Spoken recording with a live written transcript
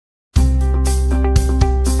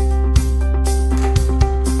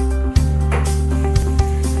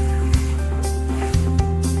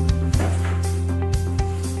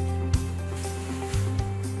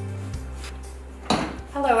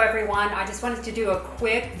just wanted to do a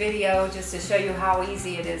quick video just to show you how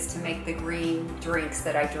easy it is to make the green drinks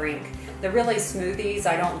that I drink. They're really smoothies.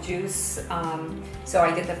 I don't juice, so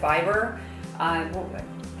I get the fiber.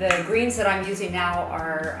 The greens that I'm using now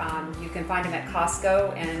are, you can find them at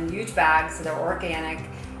Costco in huge bags, so they're organic.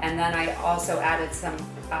 And then I also added some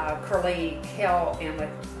curly kale in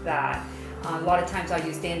with that. A lot of times I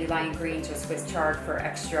use dandelion greens or Swiss chard for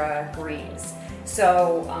extra greens.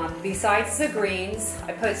 So besides the greens,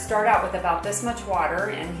 I start out with about this much water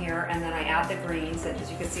in here, and then I add the greens, and as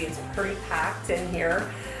you can see it's pretty packed in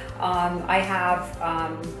here. I have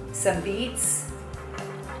some beets,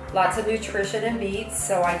 lots of nutrition in beets,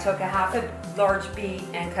 so I took a half a large beet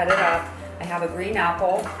and cut it up. I have a green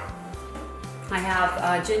apple. I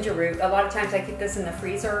have ginger root. A lot of times I keep this in the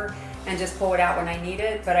freezer and just pull it out when I need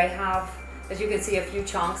it, but I have, as you can see, a few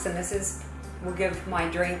chunks, and this will give my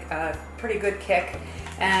drink a pretty good kick.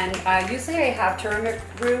 And usually I have turmeric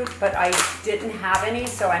root, but I didn't have any,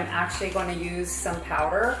 so I'm actually going to use some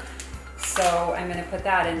powder. So I'm going to put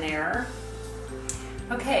that in there.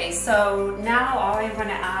 Okay, so now all I'm going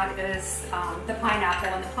to add is the pineapple,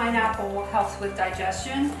 and the pineapple helps with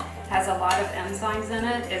digestion, has a lot of enzymes in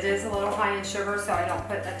it. It is a little high in sugar, so I don't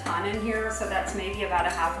put a ton in here, so that's maybe about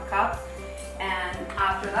a half a cup. And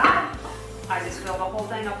after that, I just fill the whole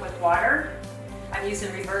thing up with water. I'm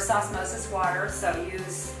using reverse osmosis water, so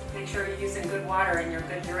make sure you're using good water in your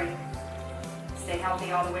good drink. Stay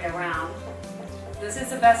healthy all the way around. This is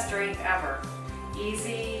the best drink ever.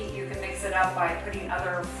 Easy, you can mix it up by putting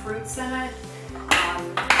other fruits in it.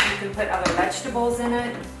 You can put other vegetables in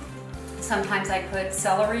it. Sometimes I put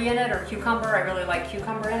celery in it or cucumber. I really like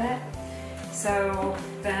cucumber in it. So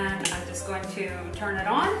then I'm just going to turn it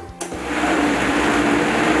on.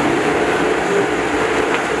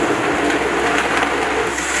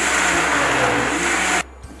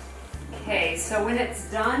 Okay, so when it's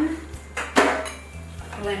done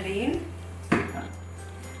blending,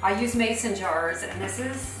 I use mason jars, and this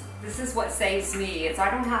is what saves me. I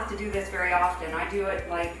don't have to do this very often. I do it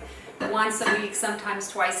like once a week, sometimes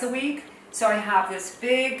twice a week. So I have this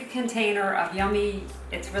big container of yummy,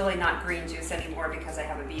 it's really not green juice anymore because I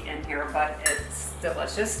have a beet in here, but it's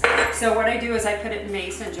delicious. So what I do is I put it in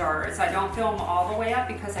mason jars. I don't fill them all the way up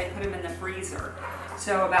because I put them in the freezer.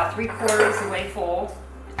 So about 3/4 the way full.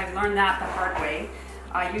 I've learned that the hard way.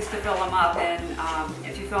 I used to fill them up, and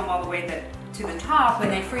if you fill them all the way to the top, when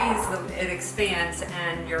they freeze, it expands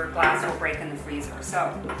and your glass will break in the freezer.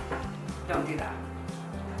 So don't do that.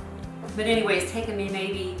 But anyway, it's taken me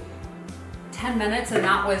maybe 10 minutes, and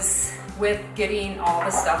that was with getting all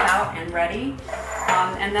the stuff out and ready.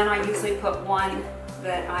 And then I usually put one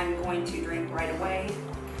that I'm going to drink right away.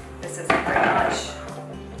 This isn't very much.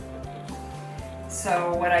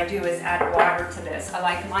 So what I do is add water to this. I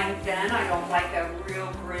like mine thin. I don't like a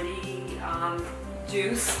real gritty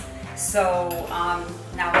juice. So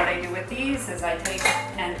now what I do with these is I take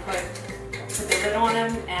and put the lid on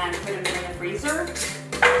them and put them in the freezer.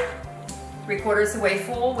 3/4 the way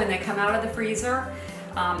full. When they come out of the freezer,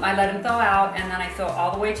 I let them thaw out, and then I fill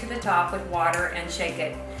all the way to the top with water and shake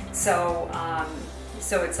it. So,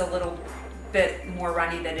 so it's a little bit more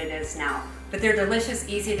runny than it is now. But they're delicious,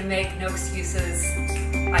 easy to make, no excuses.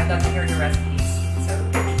 I'd love to hear your recipes.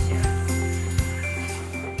 So.